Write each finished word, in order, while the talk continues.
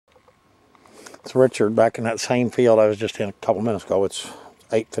It's Richard back in that same field I was just in a couple minutes ago. It's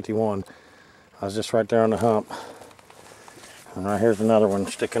 8:51. I was just right there on the hump. And right here's another one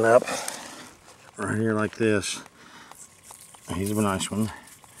sticking up. Right here like this. He's a nice one.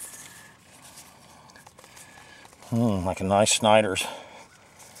 Like a nice Snyder's.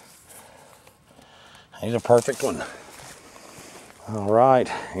 He's a perfect one. All right,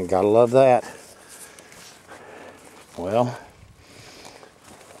 you gotta love that. Well,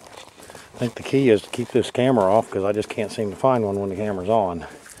 I think the key is to keep this camera off because I just can't seem to find one when the camera's on.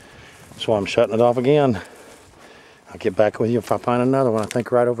 So I'm shutting it off again. I'll get back with you if I find another one. I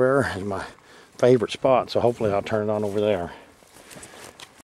think right over there is my favorite spot, so hopefully I'll turn it on over there.